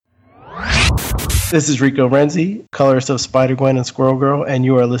This is Rico Renzi, colorist of Spider-Gwen and Squirrel Girl, and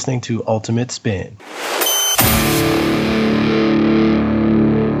you are listening to Ultimate Spin.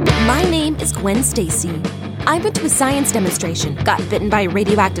 My name is Gwen Stacy. I went to a science demonstration, got bitten by a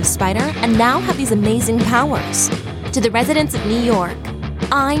radioactive spider, and now have these amazing powers. To the residents of New York,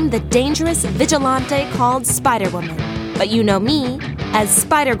 I'm the dangerous vigilante called Spider-Woman, but you know me as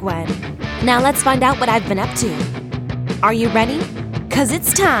Spider-Gwen. Now let's find out what I've been up to. Are you ready? 'Cause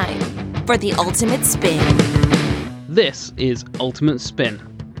it's time for the Ultimate Spin. This is Ultimate Spin.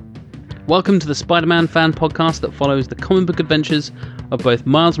 Welcome to the Spider-Man fan podcast that follows the comic book adventures of both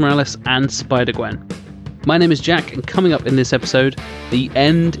Miles Morales and Spider-Gwen. My name is Jack, and coming up in this episode, the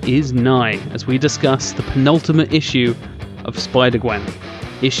end is nigh as we discuss the penultimate issue of Spider-Gwen,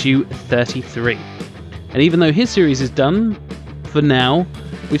 issue 33. And even though his series is done, for now,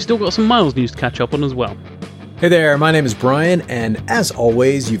 we've still got some Miles news to catch up on as well. Hey there, my name is Brian, and as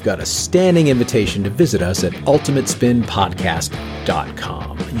always, you've got a standing invitation to visit us at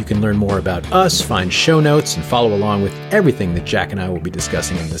ultimatespinpodcast.com. You can learn more about us, find show notes, and follow along with everything that Jack and I will be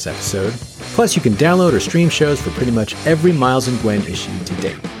discussing in this episode. Plus, you can download or stream shows for pretty much every Miles and Gwen issue to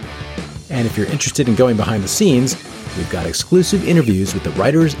date. And if you're interested in going behind the scenes, we've got exclusive interviews with the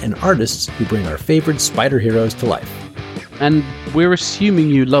writers and artists who bring our favorite spider heroes to life. And we're assuming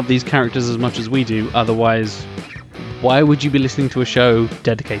you love these characters as much as we do, otherwise, why would you be listening to a show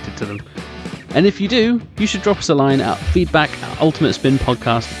dedicated to them? And if you do, you should drop us a line at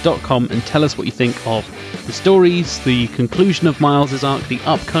feedback@ultimatespinpodcast.com and tell us what you think of the stories, the conclusion of Miles' arc, the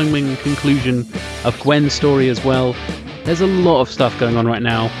upcoming conclusion of Gwen's story as well. There's a lot of stuff going on right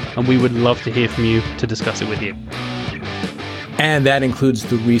now, and we would love to hear from you to discuss it with you. And that includes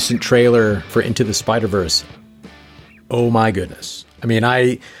the recent trailer for Into the Spider-Verse. Oh my goodness. I mean,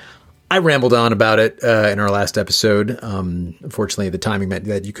 I rambled on about it in our last episode. Unfortunately, the timing meant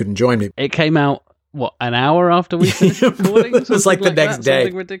that you couldn't join me. It came out, what, an hour after we finished recording? It was like the next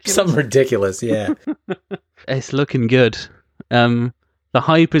day. Something ridiculous, yeah. It's looking good. The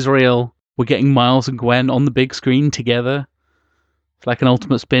hype is real. We're getting Miles and Gwen on the big screen together. It's like an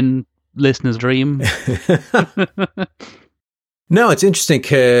Ultimate Spin listener's dream. No, it's interesting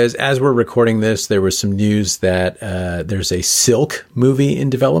because as we're recording this, there was some news that there's a Silk movie in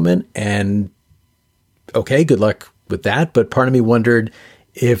development, and okay, good luck with that. But part of me wondered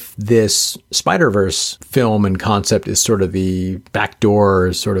if this Spider-Verse film and concept is sort of the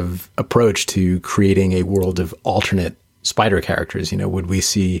backdoor sort of approach to creating a world of alternate spider characters. You know, would we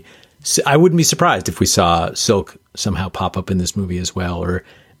see? I wouldn't be surprised if we saw Silk somehow pop up in this movie as well, or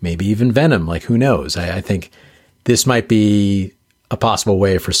maybe even Venom. Like, who knows? I think this might be a possible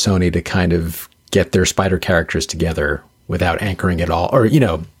way for Sony to kind of get their spider characters together without anchoring it all. Or, you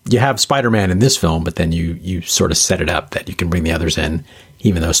know, you have Spider-Man in this film, but then you sort of set it up that you can bring the others in,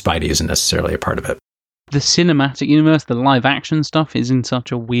 even though Spidey isn't necessarily a part of it. The cinematic universe, the live action stuff is in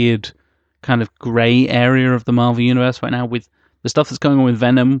such a weird kind of grey area of the Marvel universe right now. With the stuff that's going on with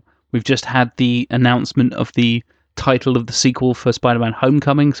Venom, we've just had the announcement of the title of the sequel for Spider-Man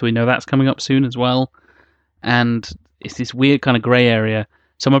Homecoming, so we know that's coming up soon as well. And it's this weird kind of grey area.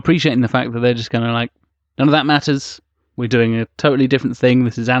 So I'm appreciating the fact that they're just kind of like, none of that matters. We're doing a totally different thing.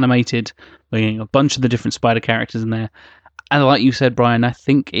 This is animated. We're getting a bunch of the different spider characters in there. And like you said, Brian, I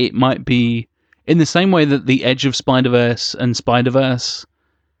think it might be in the same way that the Edge of Spider-Verse and Spider-Verse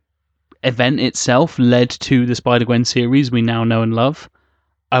event itself led to the Spider-Gwen series we now know and love.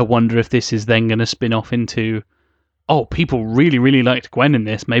 I wonder if this is then going to spin off into, oh, people really, really liked Gwen in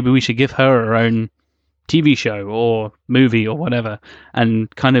this. Maybe we should give her her own TV show or movie or whatever,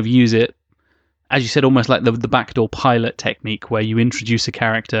 and kind of use it, as you said, almost like the backdoor pilot technique, where you introduce a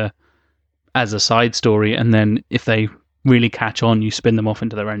character as a side story, and then if they really catch on, you spin them off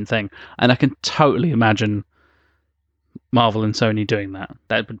into their own thing. And I can totally imagine Marvel and Sony doing that.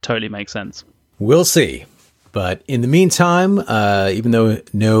 That would totally make sense. We'll see. But in the meantime, even though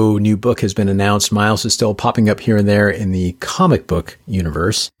no new book has been announced, Miles is still popping up here and there in the comic book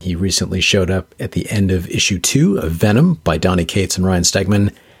universe. He recently showed up at the end of issue 2 of Venom by Donny Cates and Ryan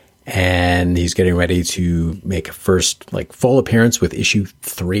Stegman, and he's getting ready to make a first full appearance with issue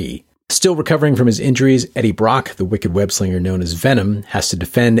 3. Still recovering from his injuries, Eddie Brock, the wicked web-slinger known as Venom, has to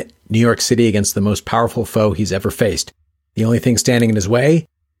defend New York City against the most powerful foe he's ever faced. The only thing standing in his way?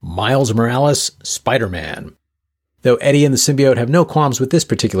 Miles Morales, Spider-Man. Though Eddie and the symbiote have no qualms with this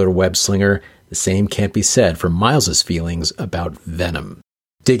particular web-slinger, the same can't be said for Miles' feelings about Venom.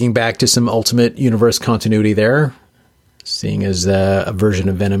 Digging back to some Ultimate Universe continuity there, seeing as a version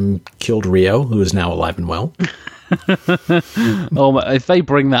of Venom killed Rio, who is now alive and well. Oh, if they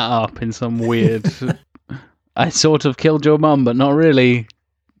bring that up in some weird, I sort of killed your mum, but not really,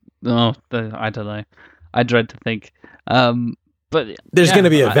 I don't know. I dread to think. But there's going to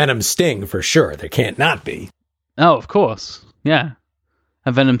be a Venom sting for sure. There can't not be. Oh, of course. Yeah.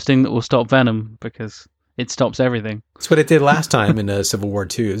 A Venom sting that will stop Venom because it stops everything. That's what it did last time in Civil War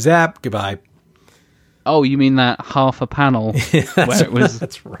 2. Zap, goodbye. Oh, you mean that half a panel where it was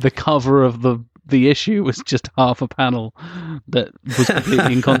right. The cover of the issue was just half a panel that was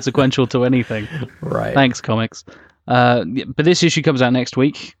completely inconsequential to anything. Right. Thanks, comics. But this issue comes out next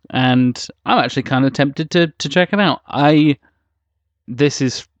week, and I'm actually kind of tempted to check it out.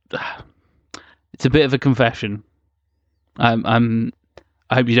 It's a bit of a confession. I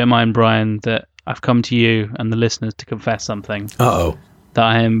hope you don't mind, Brian, that I've come to you and the listeners to confess something. Uh-oh. That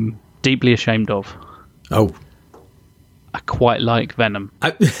I am deeply ashamed of. Oh. I quite like Venom.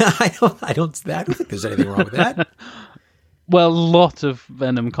 I don't think there's anything wrong with that. Well, a lot of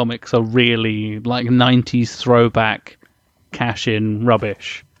Venom comics are really like 90s throwback cash-in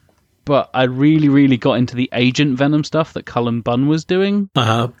rubbish. But I really, really got into the Agent Venom stuff that Cullen Bunn was doing.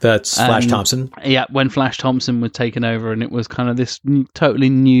 That's Flash Thompson. Yeah, when Flash Thompson was taken over, and it was kind of this totally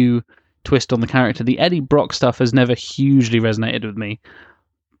new twist on the character. The Eddie Brock stuff has never hugely resonated with me.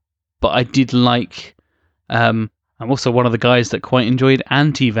 But I did like... I'm also one of the guys that quite enjoyed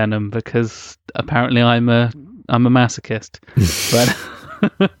Anti-Venom, because apparently I'm a masochist. But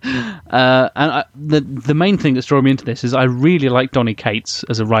and the main thing that's drawn me into this is I really like Donny Cates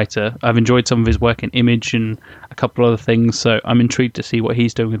as a writer. I've enjoyed some of his work in Image and a couple other things, so I'm intrigued to see what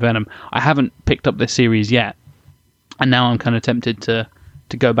he's doing with Venom. I haven't picked up this series yet, and now I'm kind of tempted to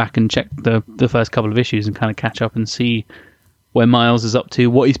go back and check the first couple of issues and kind of catch up and see where Miles is up to,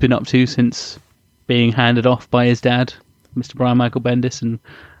 what he's been up to since being handed off by his dad, Mr. Brian Michael Bendis, and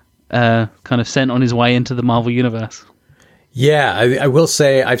kind of sent on his way into the Marvel Universe. Yeah, I will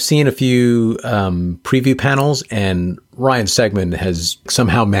say I've seen a few preview panels, and Ryan Stegman has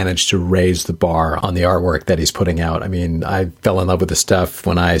somehow managed to raise the bar on the artwork that he's putting out. I mean, I fell in love with the stuff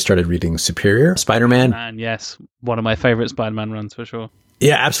when I started reading Superior Spider-Man. And yes, one of my favorite Spider-Man runs for sure.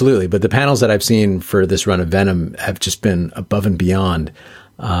 Yeah, absolutely. But the panels that I've seen for this run of Venom have just been above and beyond.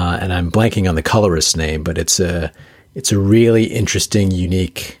 And I'm blanking on the colorist's name, but it's a really interesting,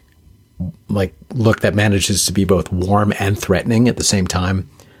 unique look that manages to be both warm and threatening at the same time.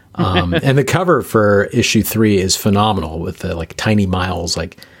 And the cover for issue 3 is phenomenal, with the tiny Miles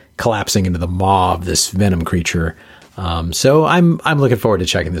collapsing into the maw of this Venom creature. So I'm looking forward to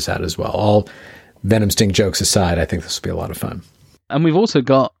checking this out as well. All Venom sting jokes aside, I think this will be a lot of fun. And we've also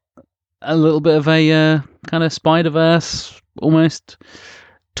got a little bit of a kind of Spider-Verse almost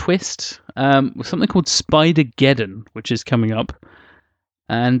twist with something called Spider-Geddon, which is coming up.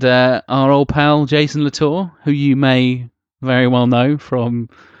 And our old pal Jason Latour, who you may very well know from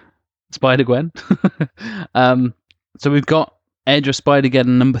Spider-Gwen. So we've got Edge of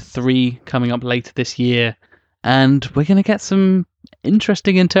Spider-Geddon number 3 coming up later this year. And we're going to get some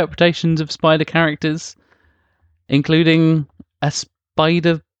interesting interpretations of Spider characters, including a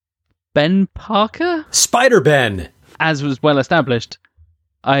Spider-Ben Parker? Spider-Ben! As was well established,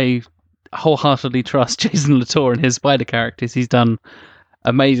 I wholeheartedly trust Jason Latour and his Spider characters. He's done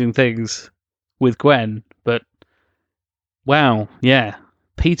amazing things with Gwen, but wow, yeah.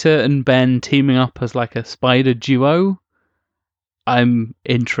 Peter and Ben teaming up as a spider duo. I'm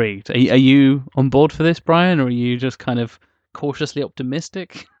intrigued. Are you on board for this, Brian, or are you just kind of cautiously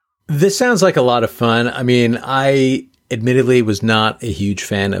optimistic? This sounds like a lot of fun. I mean, I admittedly was not a huge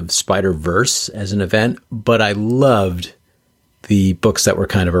fan of Spider-Verse as an event, but I loved the books that were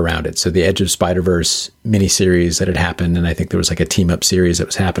kind of around it. So the Edge of Spider-Verse miniseries that had happened, and I think there was a team-up series that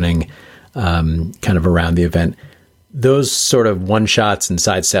was happening kind of around the event. Those sort of one-shots and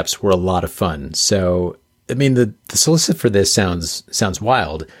sidesteps were a lot of fun. So, I mean, the solicit for this sounds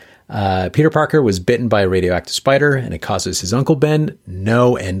wild. Peter Parker was bitten by a radioactive spider, and it causes his Uncle Ben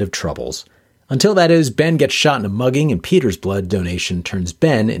no end of troubles. Until that is, Ben gets shot in a mugging, and Peter's blood donation turns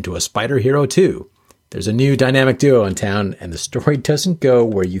Ben into a spider hero too. There's a new dynamic duo in town, and the story doesn't go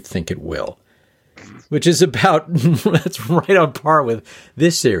where you think it will. Which is that's right on par with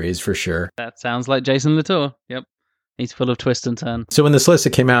this series for sure. That sounds like Jason Latour. Yep. He's full of twist and turn. So when the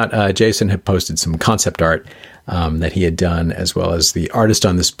solicit came out, Jason had posted some concept art that he had done, as well as the artist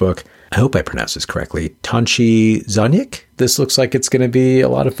on this book. I hope I pronounced this correctly. Tonchi Zonic. This looks like it's going to be a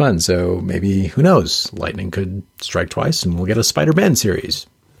lot of fun. So maybe, who knows? Lightning could strike twice and we'll get a Spider-Man series.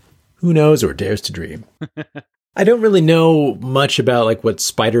 Who knows or dares to dream? I don't really know much about what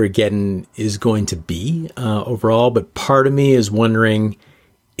Spider-Geddon is going to be overall, but part of me is wondering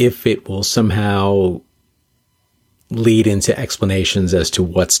if it will somehow lead into explanations as to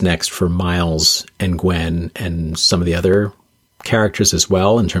what's next for Miles and Gwen and some of the other characters as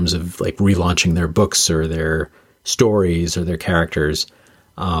well in terms of like relaunching their books or their stories or their characters.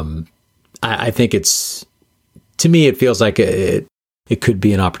 I think to me, it feels like it could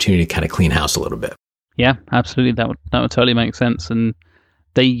be an opportunity to kind of clean house a little bit. Yeah, absolutely. That would totally make sense. And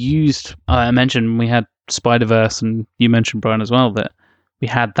they used, I mentioned we had Spider-Verse, and you mentioned, Brian, as well, that we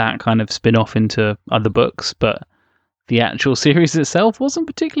had that kind of spin-off into other books, but the actual series itself wasn't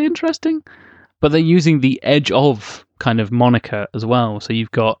particularly interesting. But they're using the Edge of kind of moniker as well. So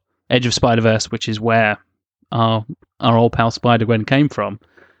you've got Edge of Spider-Verse, which is where our old pal Spider-Gwen came from.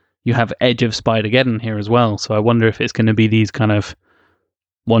 You have Edge of Spider-Geddon here as well. So I wonder if it's going to be these kind of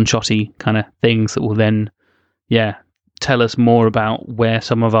one-shotty kind of things that will then, tell us more about where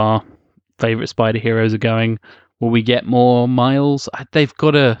some of our favourite Spider heroes are going. Will we get more Miles? They've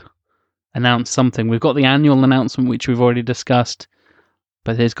got to announce something. We've got the annual announcement, which we've already discussed,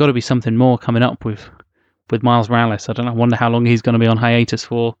 but there's got to be something more coming up with Miles Morales. I don't know. I wonder how long he's going to be on hiatus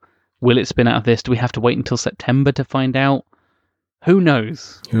for. Will it spin out of this? Do we have to wait until September to find out? Who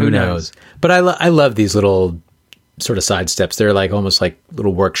knows? Who knows? But I love these little sort of side steps. They're like almost like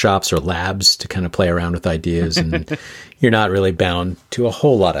little workshops or labs to kind of play around with ideas, and you're not really bound to a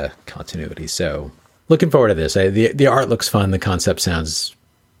whole lot of continuity. So looking forward to this. The art looks fun. The concept sounds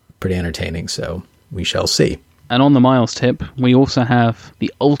pretty entertaining. So we shall see. And on the Miles tip, we also have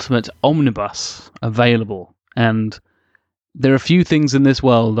the Ultimate Omnibus available. And there are a few things in this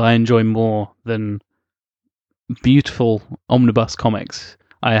world I enjoy more than beautiful omnibus comics.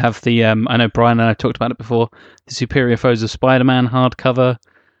 I have the, I know Brian and I talked about it before, the Superior Foes of Spider-Man hardcover,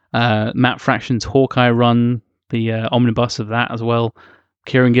 Matt Fraction's Hawkeye run, the omnibus of that as well,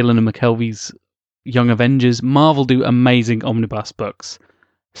 Kieran Gillen and McKelvey's Young Avengers. Marvel do amazing omnibus books.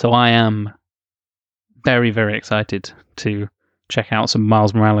 So I am very, very excited to check out some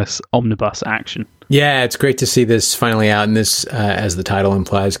Miles Morales omnibus action. Yeah, it's great to see this finally out. And this, as the title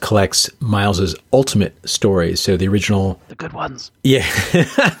implies, collects Miles's ultimate stories. So the original... The good ones. Yeah.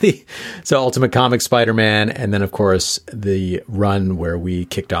 So Ultimate Comic Spider-Man. And then, of course, the run where we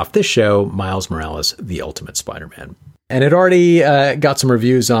kicked off this show, Miles Morales, The Ultimate Spider-Man. And it already got some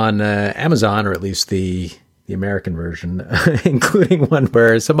reviews on Amazon, or at least the American version, including one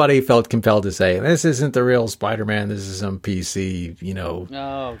where somebody felt compelled to say, this isn't the real Spider-Man, this is some PC,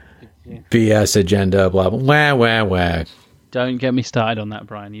 BS agenda, blah, blah, wah, wah, wah. Don't get me started on that,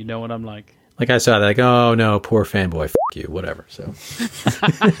 Brian. You know what I'm like. Like I saw that, like, oh no, poor fanboy, you, whatever. So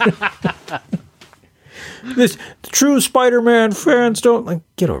the true Spider-Man fans don't,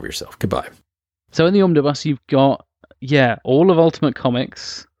 get over yourself. Goodbye. So in the omnibus, you've got, all of Ultimate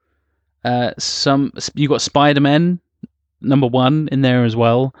Comics. You got Spider-Man #1 in there as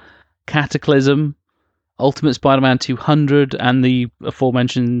well, Cataclysm, Ultimate Spider-Man 200, and the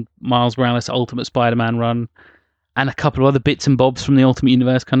aforementioned Miles Morales Ultimate Spider-Man run, and a couple of other bits and bobs from the Ultimate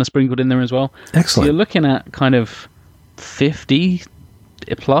Universe kind of sprinkled in there as well. Excellent. So you're looking at kind of 50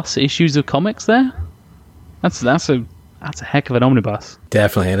 plus issues of comics there. That's a heck of an omnibus.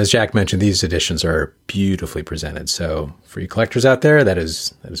 Definitely. And as Jack mentioned, these editions are beautifully presented. So for you collectors out there, that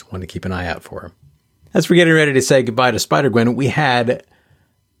is one to keep an eye out for. As we're getting ready to say goodbye to Spider-Gwen, we had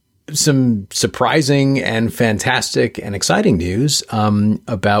some surprising and fantastic and exciting news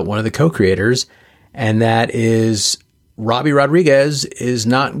about one of the co-creators, and that is Robbie Rodriguez is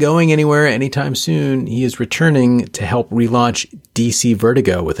not going anywhere anytime soon. He is returning to help relaunch DC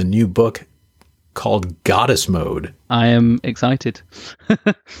Vertigo with a new book called Goddess Mode. I am excited.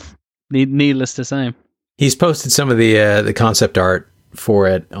 Needless to say. He's posted some of the concept art for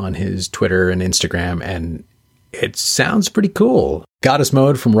it on his Twitter and Instagram, and it sounds pretty cool. Goddess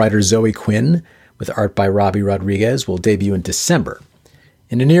Mode from writer Zoe Quinn, with art by Robbie Rodriguez, will debut in December.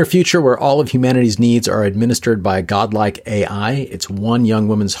 In the near future, where all of humanity's needs are administered by a godlike AI, it's one young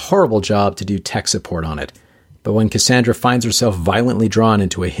woman's horrible job to do tech support on it. But when Cassandra finds herself violently drawn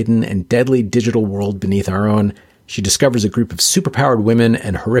into a hidden and deadly digital world beneath our own, she discovers a group of superpowered women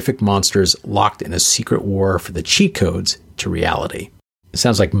and horrific monsters locked in a secret war for the cheat codes to reality. It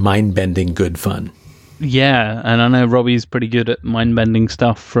sounds like mind-bending good fun. Yeah, and I know Robbie's pretty good at mind-bending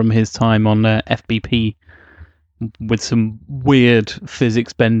stuff from his time on FBP, with some weird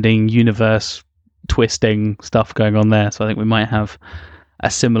physics-bending, universe-twisting stuff going on there. So I think we might have a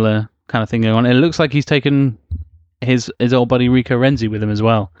similar kind of thing going on. It looks like he's taken his old buddy Rico Renzi with him as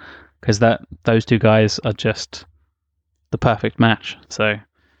well, because those two guys are just the perfect match. So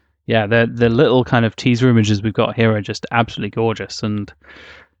yeah, the little kind of teaser images we've got here are just absolutely gorgeous, and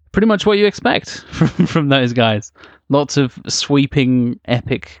pretty much what you expect from those guys. Lots of sweeping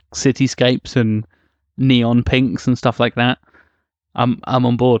epic cityscapes and neon pinks and stuff like that. I'm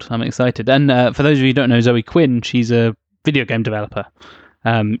on board. I'm excited. And for those of you who don't know Zoe Quinn, she's a video game developer.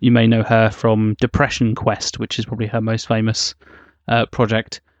 You may know her from Depression Quest, which is probably her most famous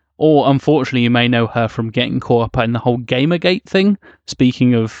project. Or, unfortunately, you may know her from getting caught up in the whole Gamergate thing.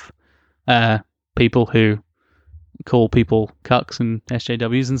 Speaking of people who call people cucks and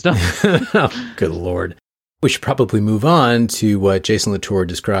SJWs and stuff. Oh, good Lord. We should probably move on to what Jason Latour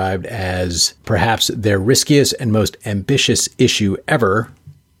described as perhaps their riskiest and most ambitious issue ever,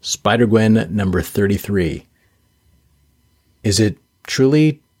 Spider-Gwen number 33. Is it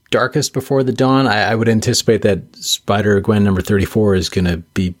truly darkest before the dawn? I would anticipate that Spider-Gwen number 34 is going to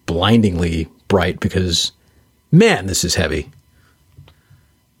be blindingly bright because, man, this is heavy.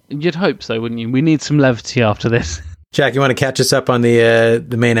 You'd hope so, wouldn't you? We need some levity after this. Jack, you want to catch us up on the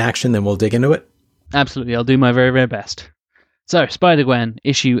main action, then we'll dig into it? Absolutely, I'll do my very, very best. So, Spider-Gwen,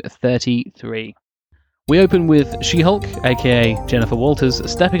 issue 33. We open with She-Hulk, aka Jennifer Walters,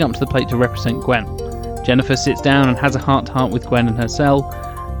 stepping up to the plate to represent Gwen. Jennifer sits down and has a heart-to-heart with Gwen in her cell,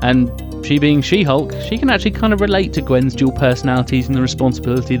 and she being She-Hulk, she can actually kind of relate to Gwen's dual personalities and the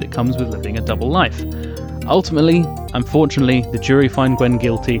responsibility that comes with living a double life. Ultimately, unfortunately, the jury find Gwen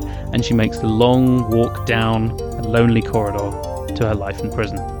guilty, and she makes the long walk down a lonely corridor to her life in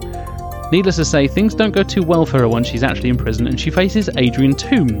prison. Needless to say, things don't go too well for her once she's actually in prison, and she faces Adrian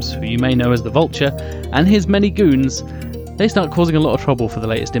Toomes, who you may know as the Vulture, and his many goons. They start causing a lot of trouble for the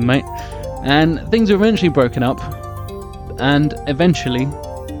latest inmate, and things are eventually broken up, and eventually,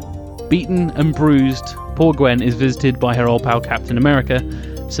 beaten and bruised, poor Gwen is visited by her old pal Captain America,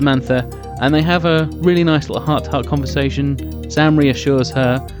 Samantha, and they have a really nice little heart-to-heart conversation. Sam reassures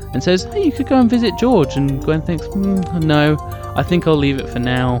her and says, hey, you could go and visit George, and Gwen thinks, no, I think I'll leave it for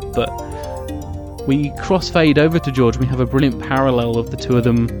now, but we crossfade over to George. We have a brilliant parallel of the two of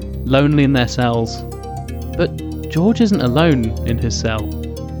them lonely in their cells. But George isn't alone in his cell.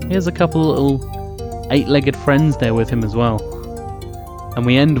 He has a couple little eight-legged friends there with him as well. And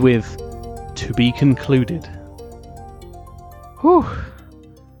we end with, to be concluded. Whew.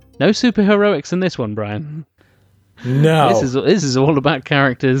 No superheroics in this one, Brian. No. This is all about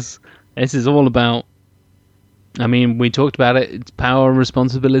characters. This is all about, I mean, we talked about it. It's power and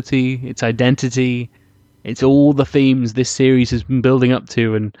responsibility. It's identity. It's all the themes this series has been building up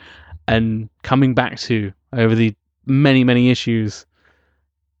to and coming back to over the many, many issues.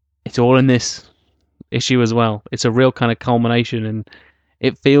 It's all in this issue as well. It's a real kind of culmination, and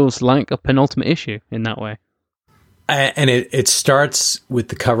it feels like a penultimate issue in that way. And it starts with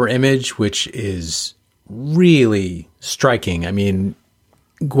the cover image, which is really striking. I mean,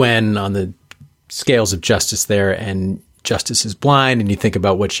 Gwen on the scales of justice there, and justice is blind, and you think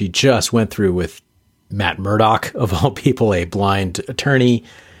about what she just went through with Matt Murdock, of all people, a blind attorney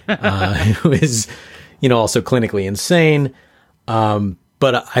who is, also clinically insane.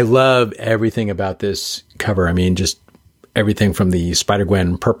 But I love everything about this cover. I mean, just everything from the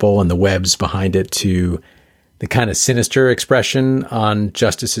Spider-Gwen purple and the webs behind it to the kind of sinister expression on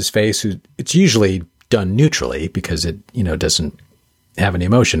Justice's face. It's usually done neutrally because it, doesn't have any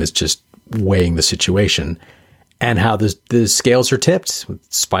emotion. It's just weighing the situation, and how the scales are tipped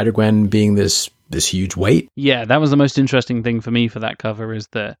with Spider-Gwen being this huge weight. Yeah, that was the most interesting thing for me for that cover, is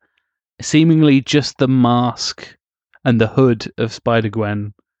that seemingly just the mask and the hood of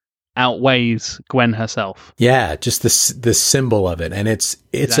Spider-Gwen outweighs Gwen herself. Yeah, just the symbol of it. And it's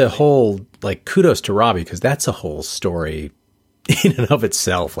Exactly. A whole, kudos to Robbie, because that's a whole story in and of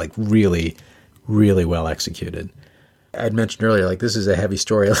itself, really, really well executed. I'd mentioned earlier, this is a heavy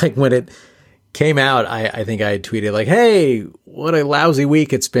story. When it came out, I think I tweeted, hey, what a lousy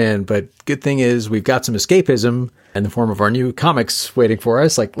week it's been. But good thing is we've got some escapism in the form of our new comics waiting for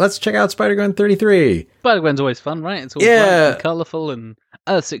us. Let's check out Spider-Gwen 33. Spider-Gwen's always fun, right? It's all bright and colourful, and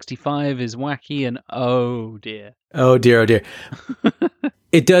Earth 65 is wacky, and oh dear. Oh dear, oh dear.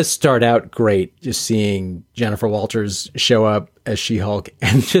 It does start out great, just seeing Jennifer Walters show up as She-Hulk,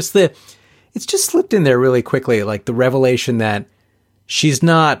 and it's just slipped in there really quickly, the revelation that she's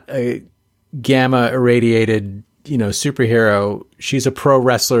not a gamma irradiated, superhero. She's a pro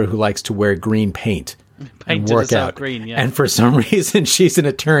wrestler who likes to wear green paint and work out. Green, yeah. And for some reason, she's an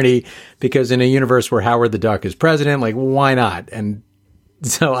attorney, because in a universe where Howard the Duck is president, why not? And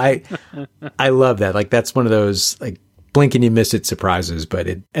so I love that. That's one of those blink and you miss it surprises, but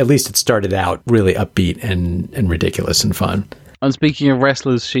at least it started out really upbeat and ridiculous and fun. And speaking of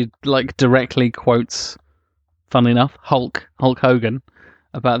wrestlers, she directly quotes, funnily enough, Hulk Hogan,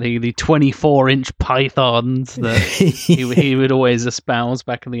 about the 24-inch pythons that he would always espouse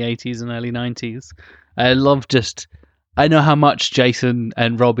back in the 80s and early 90s. I know how much Jason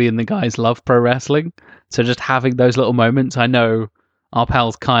and Robbie and the guys love pro wrestling, so just having those little moments, I know our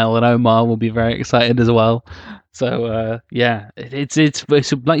pals Kyle and Omar will be very excited as well. So it's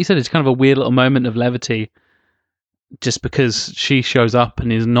like you said, it's kind of a weird little moment of levity, just because she shows up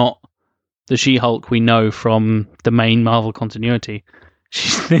and is not the She-Hulk we know from the main Marvel continuity.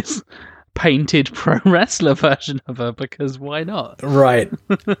 She's this painted pro wrestler version of her, because why not? Right.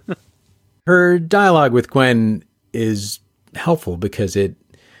 Her dialogue with Gwen is helpful because it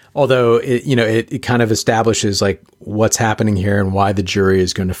kind of establishes like what's happening here and why the jury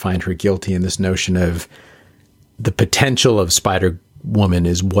is going to find her guilty, and this notion of the potential of Spider-Woman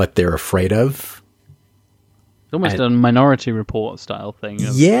is what they're afraid of. It's almost a Minority Report style thing.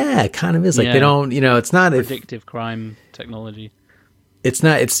 Yeah, it kind of is. Like they don't, it's not predictive crime technology.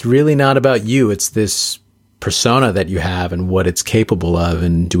 It's really not about you. It's this persona that you have and what it's capable of.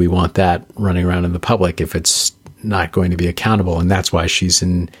 And do we want that running around in the public if it's not going to be accountable? And that's why she's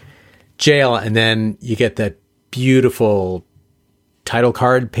in jail. And then you get that beautiful title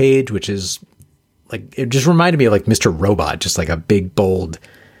card page, which is like, it just reminded me of like Mr. Robot, just like a big, bold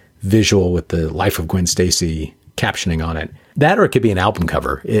visual with the Life of Gwen Stacy captioning on it. That, or it could be an album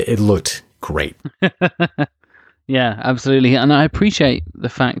cover. It looked great. Yeah, absolutely. And I appreciate the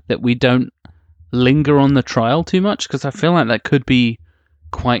fact that we don't linger on the trial too much, because I feel like that could be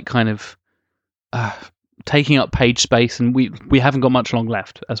quite kind of taking up page space, and we haven't got much long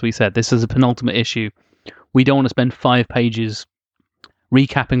left. As we said, this is a penultimate issue. We don't want to spend 5 pages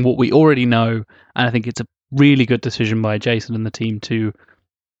recapping what we already know, and I think it's a really good decision by Jason and the team to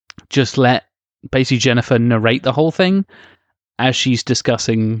just let basically Jennifer narrate the whole thing as she's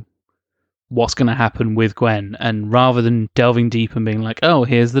discussing what's going to happen with Gwen, and rather than delving deep and being like, oh,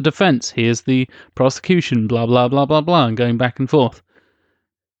 here's the defense, here's the prosecution, blah, blah, blah, blah, blah, and going back and forth,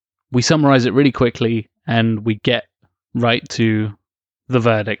 we summarize it really quickly and we get right to the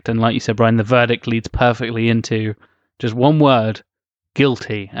verdict. And like you said, Brian, the verdict leads perfectly into just one word: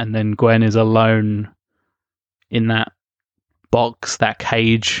 guilty. And then Gwen is alone in that box, that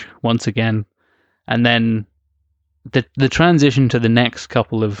cage, once again. And then the transition to the next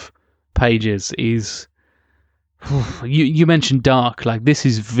couple of pages is, you mentioned dark. Like, this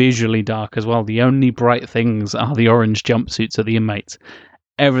is visually dark as well. The only bright things are the orange jumpsuits of the inmates.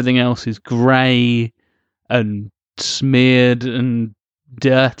 Everything else is grey and smeared and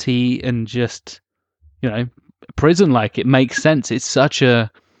dirty and just, prison-like. It makes sense. It's such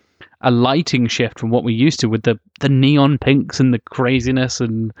a lighting shift from what we're used to with the neon pinks and the craziness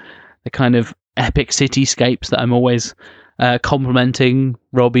and the kind of epic cityscapes that I'm always complimenting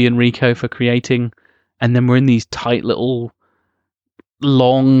Robbie and Rico for creating. And then we're in these tight little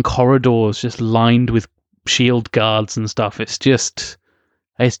long corridors just lined with shield guards and stuff. It's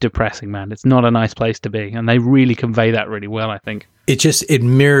depressing, man. It's not a nice place to be. And they really convey that really well, I think. It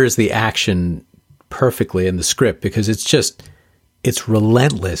mirrors the action perfectly in the script, because it's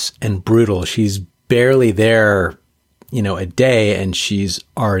relentless and brutal. She's barely there, a day, and she's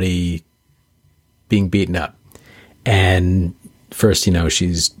already being beaten up. And first,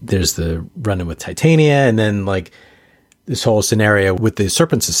 there's the run-in with Titania, and then like this whole scenario with the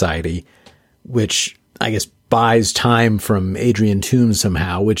Serpent Society, which I guess buys time from Adrian Toomes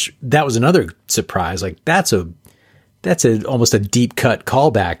somehow, which that was another surprise. Like that's almost a deep cut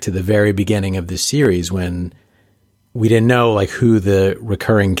callback to the very beginning of this series, when we didn't know like who the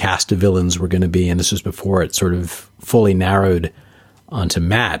recurring cast of villains were going to be. And this was before it sort of fully narrowed onto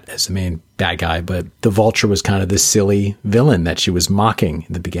Matt as the main bad guy. But the Vulture was kind of this silly villain that she was mocking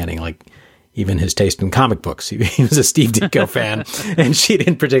in the beginning. Like even his taste in comic books, he was a Steve Ditko fan, and she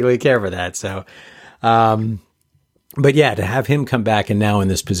didn't particularly care for that. So, but yeah, to have him come back and now in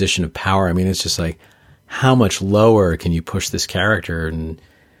this position of power, I mean, it's just like, how much lower can you push this character? And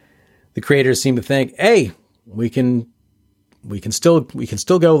the creators seem to think, hey, we can still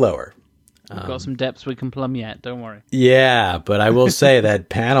go lower. We've got some depths we can plumb yet. Don't worry. Yeah, but I will say that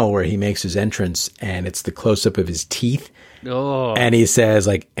panel where he makes his entrance and it's the close up of his teeth. Oh. And he says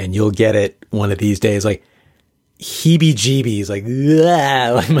like, and you'll get it one of these days. Like heebie-jeebies, like,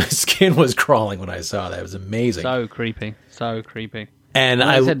 like my skin was crawling when I saw that. It was amazing. So creepy. And like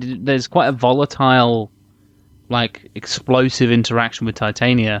I said, there's quite a volatile, like explosive interaction with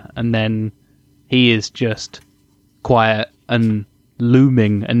Titania, and then he is just quiet and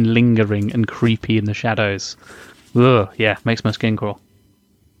looming and lingering and creepy in the shadows. Ugh, yeah, makes my skin crawl.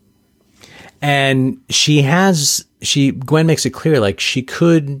 And Gwen makes it clear, like, she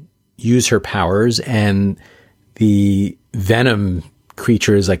could use her powers, and the venom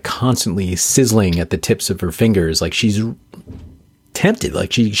creature is like constantly sizzling at the tips of her fingers. Like she's tempted,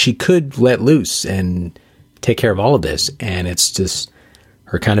 like she could let loose and take care of all of this. And it's just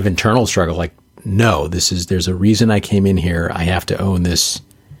her kind of internal struggle. Like, no, there's a reason I came in here. I have to own this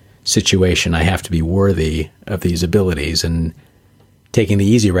situation. I have to be worthy of these abilities. And taking the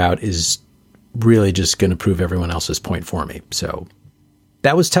easy route is really just going to prove everyone else's point for me. So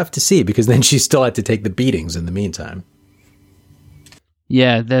that was tough to see, because then she still had to take the beatings in the meantime.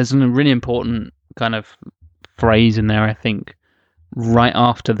 Yeah, there's a really important kind of phrase in there, I think, right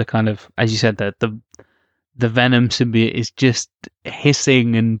after the kind of, as you said, the Venom symbiote is just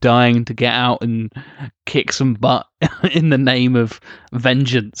hissing and dying to get out and kick some butt in the name of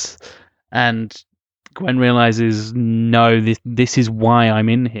vengeance. And Gwen realizes, no, this is why I'm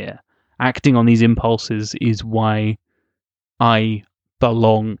in here. Acting on these impulses is why I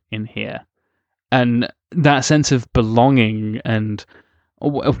belong in here. And that sense of belonging, and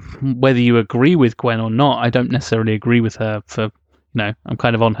whether you agree with Gwen or not, I don't necessarily agree with her I'm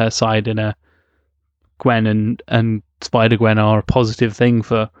kind of on her side in a Gwen and Spider-Gwen are a positive thing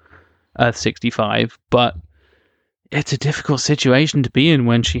for Earth 65, but it's a difficult situation to be in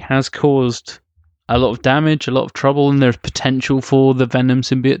when she has caused a lot of damage, a lot of trouble, and there's potential for the Venom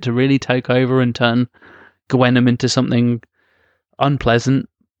symbiote to really take over and turn Gwenom into something unpleasant,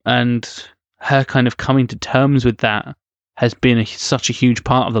 and her kind of coming to terms with that has been such a huge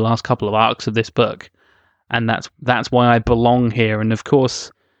part of the last couple of arcs of this book, and that's why I belong here. And of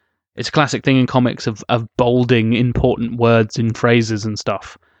course, it's a classic thing in comics of bolding important words in phrases and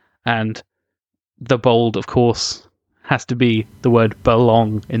stuff, and the bold, of course, has to be the word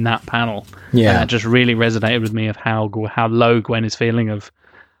belong in that panel. Yeah, and that just really resonated with me of how low Gwen is feeling of,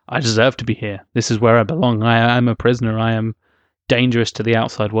 I deserve to be here. This is where I belong. I'm a prisoner. I am dangerous to the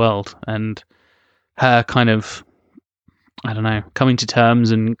outside world. And her kind of, I don't know, coming to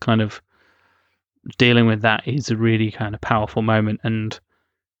terms and kind of dealing with that is a really kind of powerful moment. And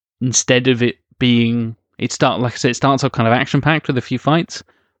instead of it being, it starts off kind of action-packed with a few fights,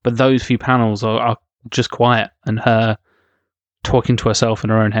 but those few panels are just quiet, and her talking to herself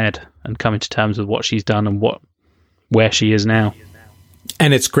in her own head and coming to terms with what she's done and where she is now.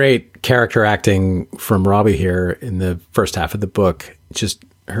 And it's great character acting from Robbie here in the first half of the book. Just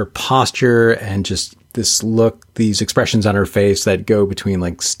her posture and just this look, these expressions on her face that go between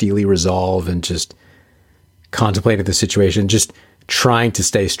like steely resolve and just contemplating the situation, just trying to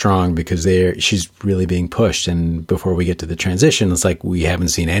stay strong because she's really being pushed. And before we get to the transition, it's like we haven't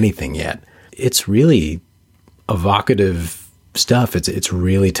seen anything yet. It's really evocative stuff. It's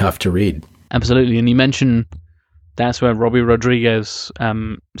really tough to read. Absolutely. And you mentioned that's where Robbie Rodriguez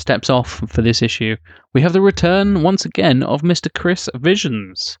steps off for this issue. We have the return, once again, of Mr. Chris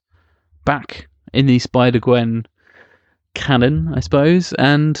Visions back in the Spider-Gwen canon, I suppose.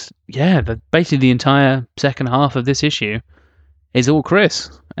 And yeah, basically the entire second half of this issue is all Chris.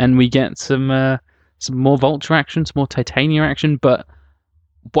 And we get some more Vulture action, some more Titania action. But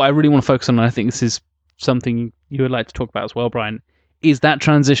what I really want to focus on, and I think this is something you would like to talk about as well, Brian, is that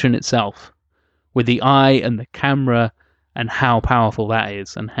transition itself with the eye and the camera and how powerful that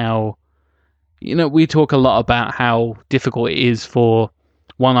is, and how, we talk a lot about how difficult it is for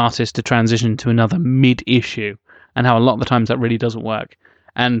one artist to transition to another mid-issue, and how a lot of the times that really doesn't work.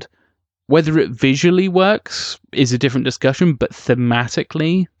 And whether it visually works is a different discussion, but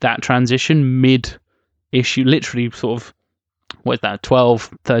thematically, that transition mid-issue, literally sort of, 12,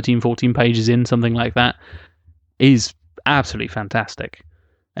 13, 14 pages in, something like that, is absolutely fantastic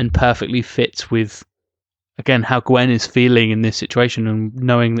and perfectly fits with, again, how Gwen is feeling in this situation and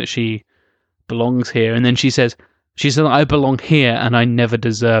knowing that she belongs here. And then she says, I belong here and I never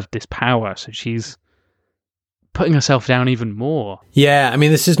deserved this power. So she's putting herself down even more. Yeah, I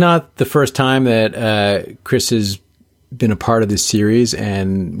mean, this is not the first time that Chris has been a part of this series,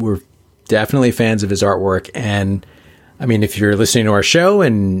 and we're definitely fans of his artwork. And I mean, if you're listening to our show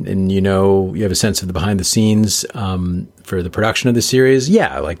and you have a sense of the behind the scenes for the production of the series,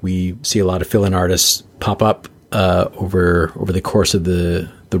 yeah, like we see a lot of fill-in artists pop up over the course of the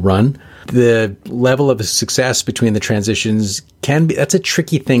run. The level of success between the transitions that's a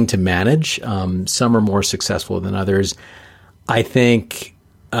tricky thing to manage. Some are more successful than others. I think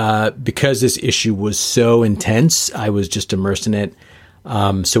because this issue was so intense, I was just immersed in it.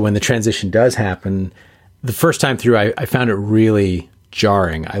 So when the transition does happen, the first time through, I found it really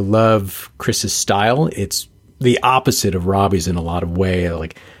jarring. I love Chris's style. It's the opposite of Robbie's in a lot of ways,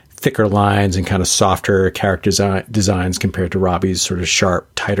 like thicker lines and kind of softer character designs compared to Robbie's sort of sharp,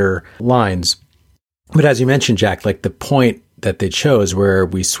 tighter lines. But as you mentioned, Jack, like the point that they chose where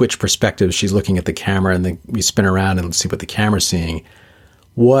we switch perspectives, she's looking at the camera and then we spin around and see what the camera's seeing.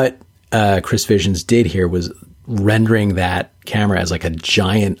 What Chris Visions did here was rendering that camera as like a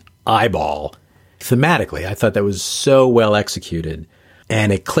giant eyeball. Thematically, I thought that was so well executed.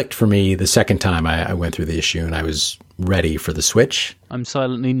 And it clicked for me the second time I went through the issue, and I was ready for the switch. I'm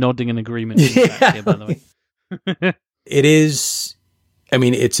silently nodding in agreement with that here, by the way. It is, I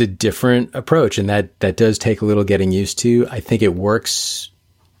mean, it's a different approach, and that does take a little getting used to. I think it works.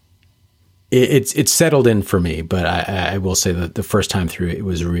 It's settled in for me, but I will say that the first time through, it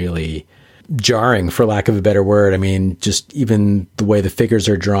was really jarring, for lack of a better word. I mean, just even the way the figures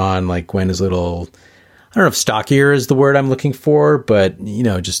are drawn, like Gwen is little, I don't know if stockier is the word I'm looking for, but, you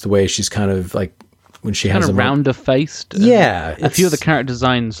know, just the way she's kind of like, when she has kind of rounder faced. Yeah. A few of the character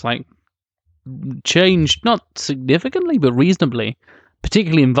designs, like, changed, not significantly, but reasonably,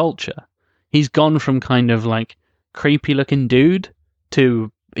 particularly in Vulture. He's gone from kind of like creepy looking dude to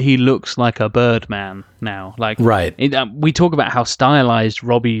he looks like a Birdman now. Like, right. We talk about how stylized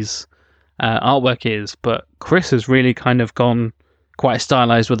Robbie's artwork is, but Chris has really kind of gone quite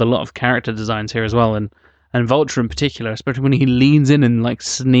stylized with a lot of character designs here as well, and Vulture in particular, especially when he leans in and like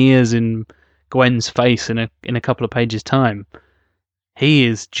sneers in Gwen's face in a couple of pages time. He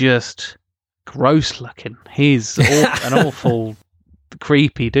is just gross looking. He's an awful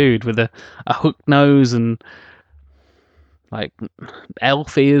creepy dude with a hooked nose and like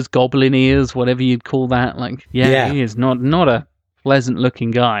elf ears, goblin ears, whatever you'd call that. Like, yeah. He is not a pleasant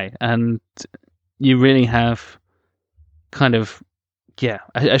looking guy, and you really have kind of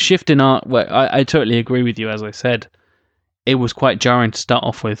a shift in art where I totally agree with you. As I said, it was quite jarring to start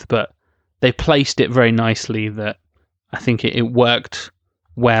off with, but they placed it very nicely that I think it worked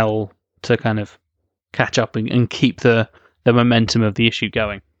well to kind of catch up and keep the momentum of the issue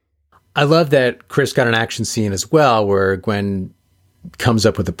going. I love that Chris got an action scene as well, where Gwen comes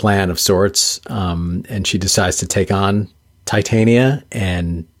up with a plan of sorts, and she decides to take on Titania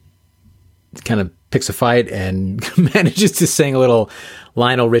and kind of picks a fight and manages to sing a little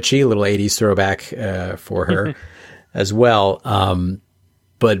Lionel Richie, a little 80s throwback for her as well.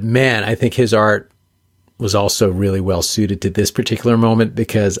 But man, I think his art was also really well suited to this particular moment,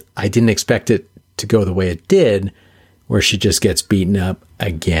 because I didn't expect it to go the way it did, where she just gets beaten up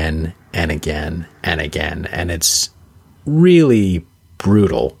again and again and again. And it's really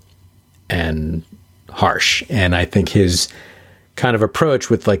brutal and harsh. And I think his kind of approach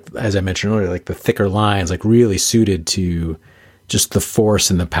with, like, as I mentioned earlier, like the thicker lines, like really suited to just the force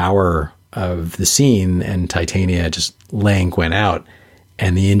and the power of the scene, and Titania just laying Gwen out,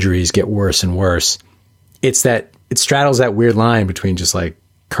 and the injuries get worse and worse. It straddles that weird line between just like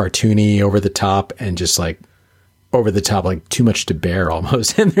cartoony over the top and just like over the top, like too much to bear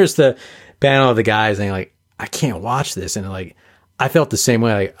almost. And there's the panel of the guys saying like, I can't watch this. And like, I felt the same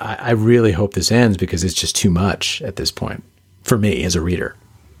way. Like, I really hope this ends, because it's just too much at this point for me as a reader.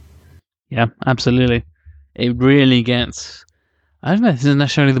 Yeah, absolutely. It really gets, I don't know, this isn't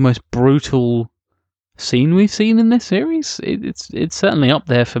necessarily the most brutal scene we've seen in this series. It's certainly up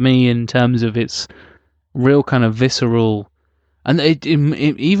there for me in terms of its real kind of visceral. And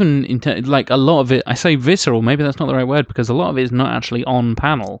like a lot of it, I say visceral, maybe that's not the right word, because a lot of it is not actually on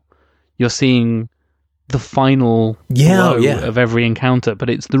panel. You're seeing the final blow of every encounter, but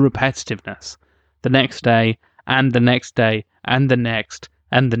it's the repetitiveness. The next day, and the next day, and the next,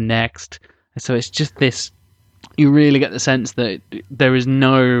 and the next. So it's just this, you really get the sense that there is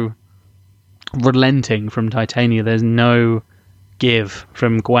no relenting from Titania. There's no give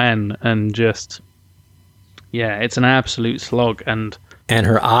from Gwen, and just... yeah, it's an absolute slog. And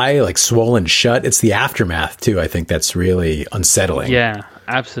her eye, like, swollen shut. It's the aftermath, too. I think that's really unsettling. Yeah,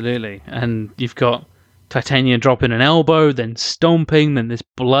 absolutely. And you've got Titania dropping an elbow, then stomping, then this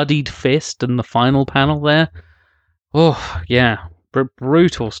bloodied fist in the final panel there. Oh, yeah.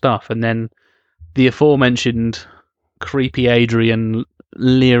 Brutal stuff. And then the aforementioned creepy Adrian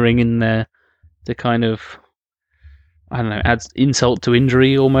leering in there to kind of, I don't know, adds insult to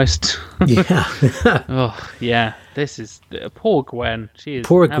injury almost. Yeah. Oh, yeah. This is poor Gwen. She is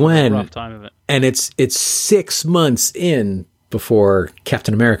having a rough time of it. And it's 6 months in before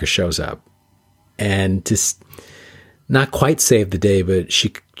Captain America shows up, and to not quite save the day, but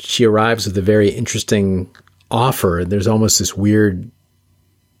she arrives with a very interesting offer. There's almost this weird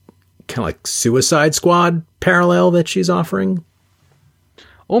kind of like Suicide Squad parallel that she's offering.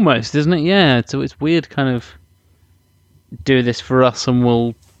 Almost, isn't it? Yeah. So it's weird, kind of, do this for us and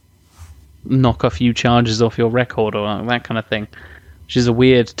we'll knock a few charges off your record, or that kind of thing, which is a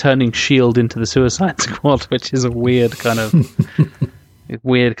weird turning S.H.I.E.L.D. into the Suicide Squad, which is a weird kind of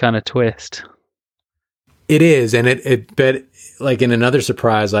twist. It is, and it but like in another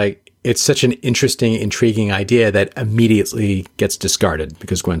surprise, like it's such an interesting, intriguing idea that immediately gets discarded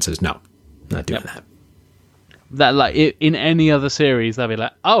because Gwen says, no, not doing that. That like in any other series, they'll be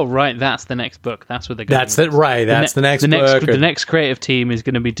like, "Oh, right, that's the next book. That's what they're going." That's it, right? That's the next book. The next creative team is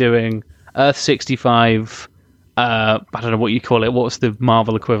going to be doing Earth 65. I don't know what you call it. What's the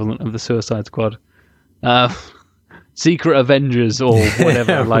Marvel equivalent of the Suicide Squad? Secret Avengers or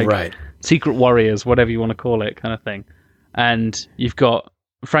whatever, like right. Secret Warriors, whatever you want to call it, kind of thing. And you've got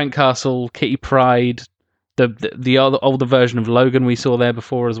Frank Castle, Kitty Pryde, the older version of Logan we saw there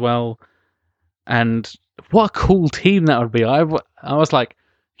before as well. And what a cool team that would be! I was like,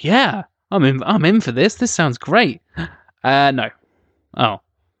 yeah, I'm in for this. This sounds great. No, oh,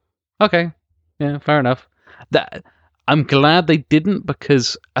 okay, yeah, fair enough. That I'm glad they didn't,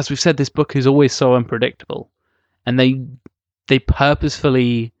 because as we've said, this book is always so unpredictable, and they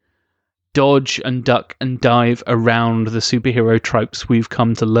purposefully dodge and duck and dive around the superhero tropes we've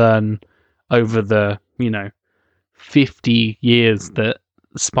come to learn over the 50 years that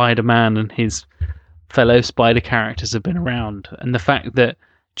Spider-Man and his fellow Spider characters have been around. And the fact that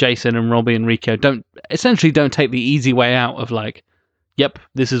Jason and Robbie and Rico don't take the easy way out of like, yep,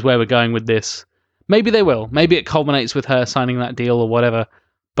 this is where we're going with this. Maybe they will. Maybe it culminates with her signing that deal or whatever,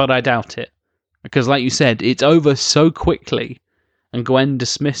 but I doubt it. Because like you said, it's over so quickly and Gwen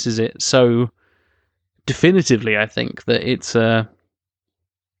dismisses it so definitively, I think, that it's a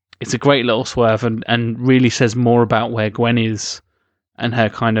great little swerve and really says more about where Gwen is and her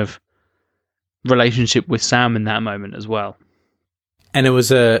kind of relationship with Sam in that moment as well. And it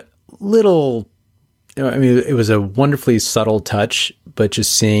was a little, it was a wonderfully subtle touch, but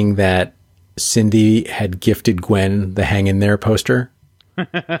just seeing that Cindy had gifted Gwen the Hang in There poster.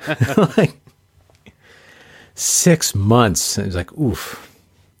 Like 6 months. It was like, oof.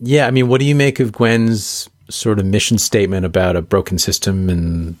 Yeah, I mean, what do you make of Gwen's sort of mission statement about a broken system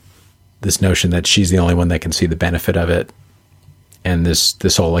and this notion that she's the only one that can see the benefit of it, and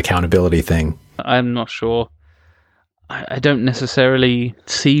this whole accountability thing? I'm not sure. I don't necessarily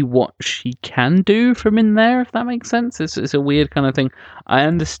see what she can do from in there, if that makes sense. It's a weird kind of thing. I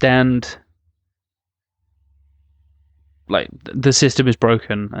understand, like, the system is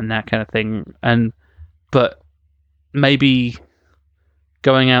broken and that kind of thing, but maybe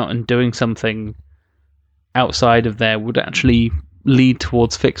going out and doing something outside of there would actually lead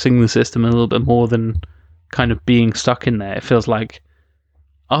towards fixing the system a little bit more than kind of being stuck in there. It feels like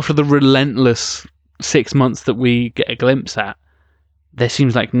after the relentless 6 months that we get a glimpse at, there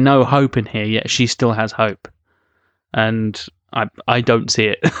seems like no hope in here, yet she still has hope. And I don't see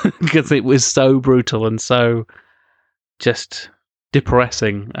it because it was so brutal and so just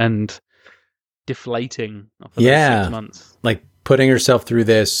depressing and deflating after those 6 months. Like putting herself through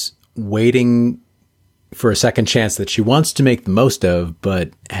this, waiting for a second chance that she wants to make the most of,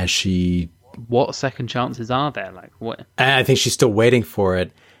 but has she... What second chances are there? Like what? I think she's still waiting for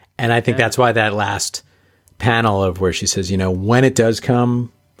it. And I think that's why that last panel of where she says, when it does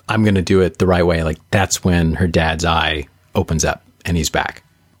come, I'm going to do it the right way. Like that's when her dad's eye opens up and he's back.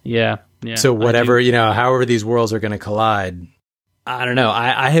 Yeah. So whatever, however these worlds are going to collide, I don't know.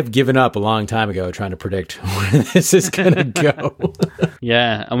 I have given up a long time ago trying to predict where this is going to go.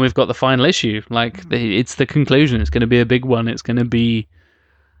 Yeah. And we've got the final issue. Like it's the conclusion. It's going to be a big one. It's going to be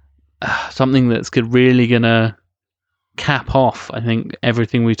something that's really going to cap off, I think,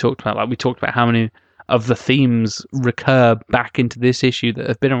 everything we talked about. Like we talked about how many of the themes recur back into this issue that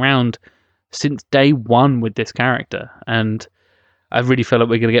have been around since day one with this character. And I really feel like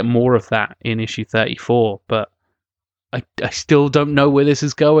we're going to get more of that in issue 34, but I still don't know where this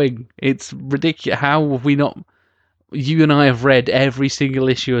is going. It's ridiculous. How have we not... You and I have read every single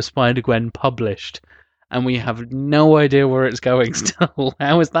issue of Spider-Gwen published, and we have no idea where it's going still.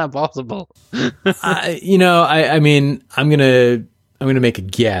 How is that possible? I mean, I'm gonna make a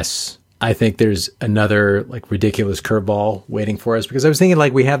guess. I think there's another like ridiculous curveball waiting for us, because I was thinking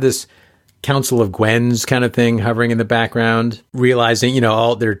like we have this Council of Gwens kind of thing hovering in the background, realizing,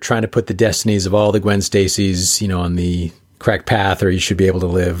 they're trying to put the destinies of all the Gwen Stacys, on the correct path, or you should be able to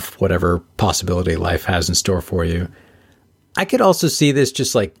live whatever possibility life has in store for you. I could also see this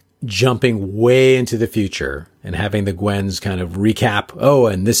just like jumping way into the future and having the Gwens kind of recap,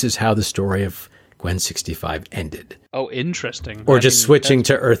 and this is how the story of Gwen 65 ended. Oh, interesting. Or just switching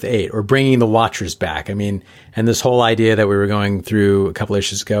to Earth 8 or bringing the Watchers back. I mean, and this whole idea that we were going through a couple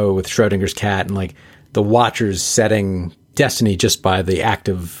issues ago with Schrodinger's cat and like the Watchers setting destiny just by the act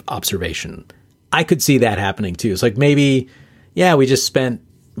of observation. I could see that happening too. It's like maybe, we just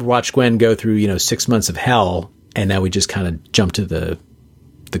watched Gwen go through, 6 months of hell, and now we just kind of jump to the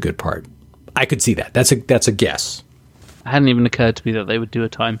good part. I could see that. That's a guess. It hadn't even occurred to me that they would do a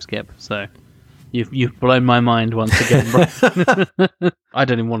time skip, so... You've blown my mind once again, bro. I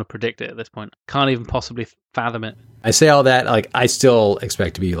don't even want to predict it at this point. Can't even possibly fathom it. I say all that, like, I still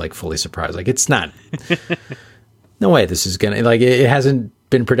expect to be, like, fully surprised. Like, it's not... No way this is going to... Like, it hasn't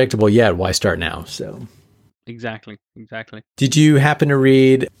been predictable yet. Why start now? So... Exactly. Did you happen to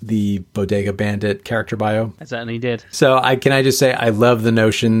read the Bodega Bandit character bio? I certainly did. So can I just say, I love the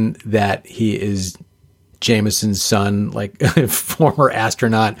notion that he is Jameson's son, like former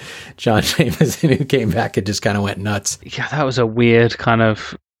astronaut John Jameson, who came back and just kind of went nuts. Yeah, that was a weird kind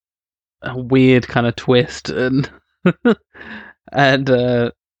of twist, and and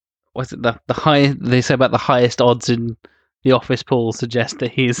was it the high? They say about the highest odds in the office pool suggest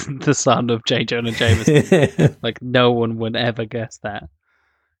that he's the son of J. Jonah Jameson. Like, no one would ever guess that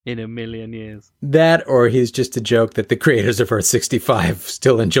in a million years. That, or he's just a joke that the creators of Earth 65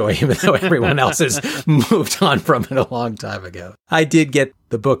 still enjoy, even though everyone else has moved on from it a long time ago. I did get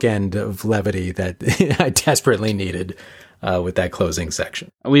the bookend of levity that I desperately needed with that closing section.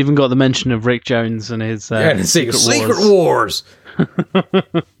 We even got the mention of Rick Jones and his Secret Wars.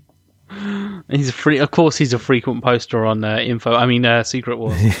 He's a frequent poster on Secret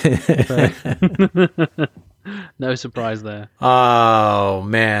Wars. No surprise there. Oh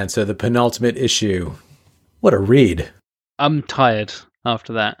man, so the penultimate issue. What a read. I'm tired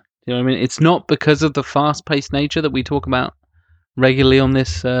after that. You know what I mean? It's not because of the fast-paced nature that we talk about regularly on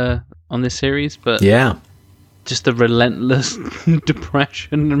this series, but yeah, just the relentless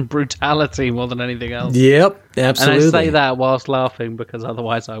depression and brutality more than anything else. Yep, absolutely. And I say that whilst laughing because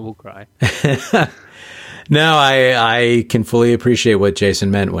otherwise I will cry. No, I can fully appreciate what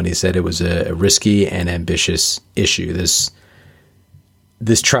Jason meant when he said it was a risky and ambitious issue. This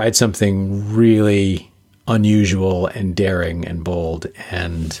tried something really unusual and daring and bold.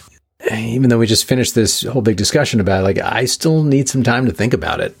 And even though we just finished this whole big discussion about it, like, I still need some time to think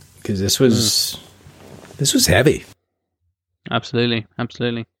about it because this was heavy. Absolutely.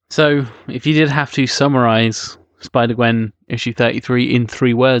 So if you did have to summarize Spider-Gwen issue 33 in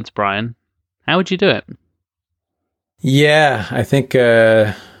 3 words, Brian, how would you do it? Yeah, I think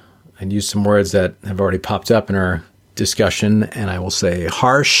I'd use some words that have already popped up in our discussion, and I will say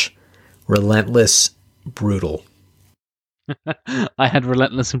harsh, relentless, brutal. I had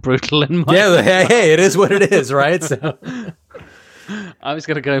relentless and brutal in mind. Yeah, hey, it is what it is, right? So I was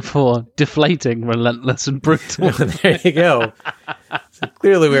going to go for deflating, relentless, and brutal. There you go. So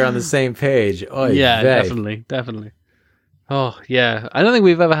clearly we're on the same page. Oh, yeah, definitely. Oh, yeah. I don't think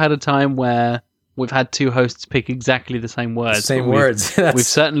we've ever had a time where we've had 2 hosts pick exactly the same words. We've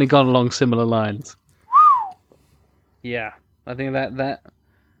certainly gone along similar lines. Yeah, I think that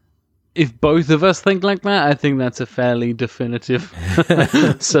if both of us think like that, I think that's a fairly definitive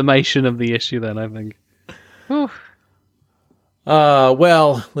summation of the issue then, I think.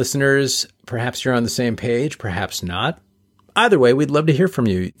 Well, listeners, perhaps you're on the same page, perhaps not. Either way, we'd love to hear from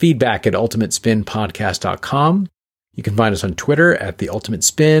you. Feedback at ultimatespinpodcast.com. You can find us on Twitter at The Ultimate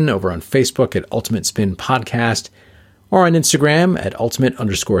Spin, over on Facebook at Ultimate Spin Podcast, or on Instagram at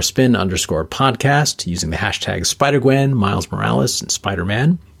ultimate_spin_podcast using the hashtags Spider-Gwen, Miles Morales, and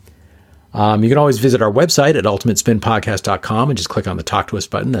Spider-Man. You can always visit our website at ultimatespinpodcast.com and just click on the Talk to Us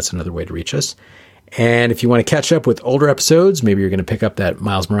button. That's another way to reach us. And if you want to catch up with older episodes, maybe you're going to pick up that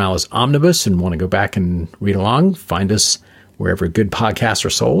Miles Morales omnibus and want to go back and read along, find us wherever good podcasts are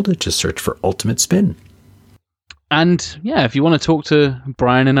sold. Just search for Ultimate Spin. And yeah, if you want to talk to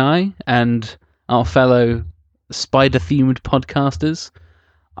Brian and I and our fellow spider-themed podcasters,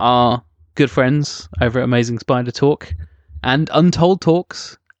 our good friends over at Amazing Spider Talk and Untold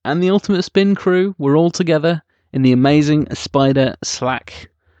Talks and the Ultimate Spin crew, we're all together in the Amazing Spider Slack.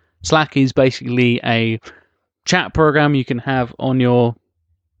 Slack is basically a chat program you can have on your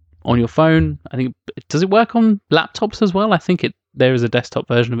phone. I think, does it work on laptops as well? I think there is a desktop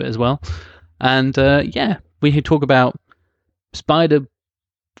version of it as well. And yeah, we talk about Spider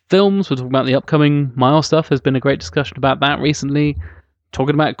films. We're talking about the upcoming Miles stuff. There's been a great discussion about that recently.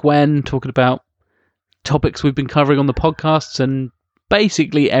 Talking about Gwen, talking about topics we've been covering on the podcasts, and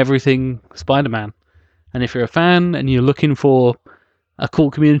basically everything Spider-Man. And if you're a fan and you're looking for a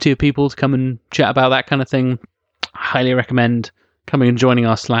cool community of people to come and chat about that kind of thing, I highly recommend coming and joining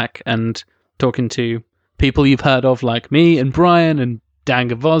our Slack and talking to people you've heard of, like me and Brian and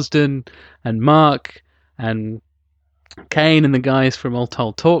Dan Gavosden and Mark and Kane and the guys from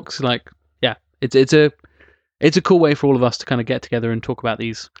Untold Talks. Like, yeah, it's a cool way for all of us to kind of get together and talk about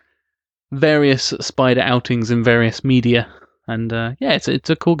these various spider outings in various media. And yeah, it's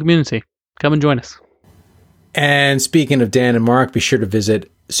a cool community. Come and join us. And speaking of Dan and Mark, be sure to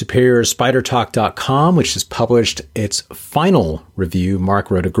visit SuperiorSpiderTalk.com, which has published its final review.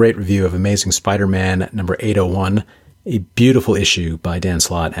 Mark wrote a great review of Amazing Spider-Man number 801, a beautiful issue by Dan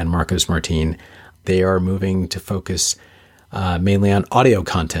Slott and Marcos Martin. They are moving to focus mainly on audio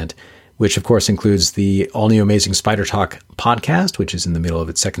content, which of course includes the all-new Amazing Spider Talk podcast, which is in the middle of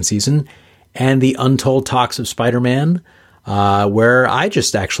its second season, and the Untold Talks of Spider-Man, where I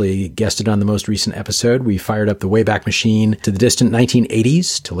just actually guested on the most recent episode. We fired up the Wayback Machine to the distant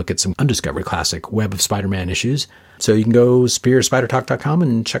 1980s to look at some undiscovered classic Web of Spider-Man issues. So you can go SuperiorSpiderTalk.com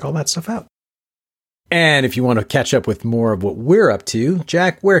and check all that stuff out. And if you want to catch up with more of what we're up to,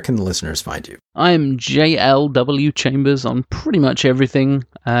 Jack, where can the listeners find you? I'm JLW Chambers on pretty much everything.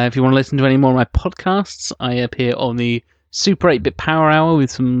 If you want to listen to any more of my podcasts, I appear on the Super 8-Bit Power Hour with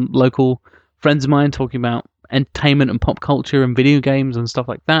some local friends of mine talking about entertainment and pop culture and video games and stuff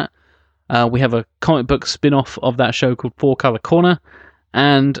like that. We have a comic book spin-off of that show called Four Color Corner.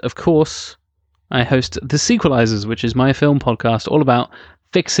 And, of course, I host The Sequelizers, which is my film podcast all about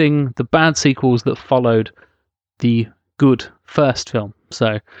fixing the bad sequels that followed the good first film.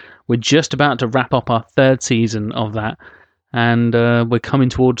 So we're just about to wrap up our third season of that, and we're coming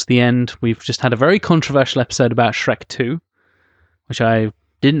towards the end. We've just had a very controversial episode about Shrek 2, which I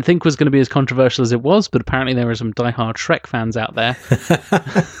didn't think was going to be as controversial as it was, but apparently there are some diehard Shrek fans out there.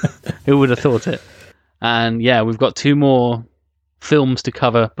 Who would have thought it? And yeah, we've got 2 more films to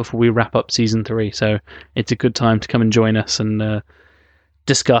cover before we wrap up season 3, so it's a good time to come and join us and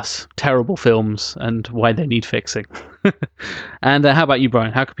discuss terrible films and why they need fixing. And how about you,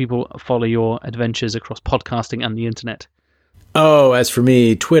 Brian? How can people follow your adventures across podcasting and the internet? Oh, as for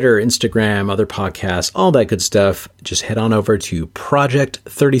me, Twitter, Instagram, other podcasts, all that good stuff, just head on over to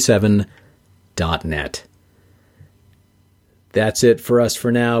project37.net. That's it for us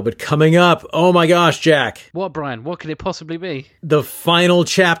for now, but coming up, oh my gosh, Jack. What, Brian? What could it possibly be? The final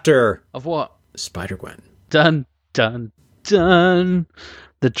chapter. Of what? Spider-Gwen. Dun, dun, dun.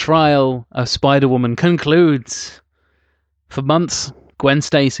 The trial of Spider-Woman concludes. For months, Gwen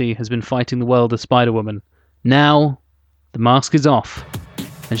Stacy has been fighting the world of Spider-Woman. Now, the mask is off,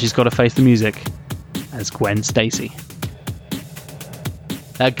 and she's got to face the music as Gwen Stacy.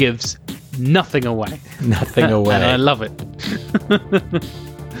 That gives nothing away. Nothing away. And I love it.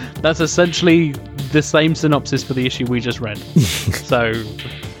 That's essentially the same synopsis for the issue we just read. So...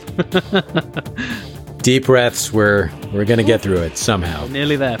 Deep breaths, we're going to get through it somehow. We're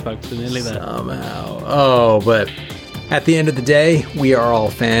nearly there, folks. We're nearly there. Somehow. Oh, but at the end of the day, we are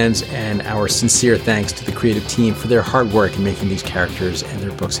all fans, and our sincere thanks to the creative team for their hard work in making these characters and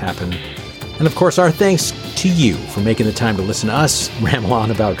their books happen. And of course, our thanks to you for making the time to listen to us ramble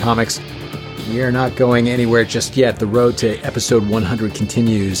on about comics. We are not going anywhere just yet. The road to episode 100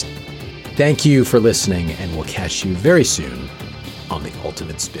 continues. Thank you for listening, and we'll catch you very soon on The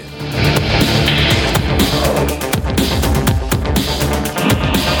Ultimate Spin.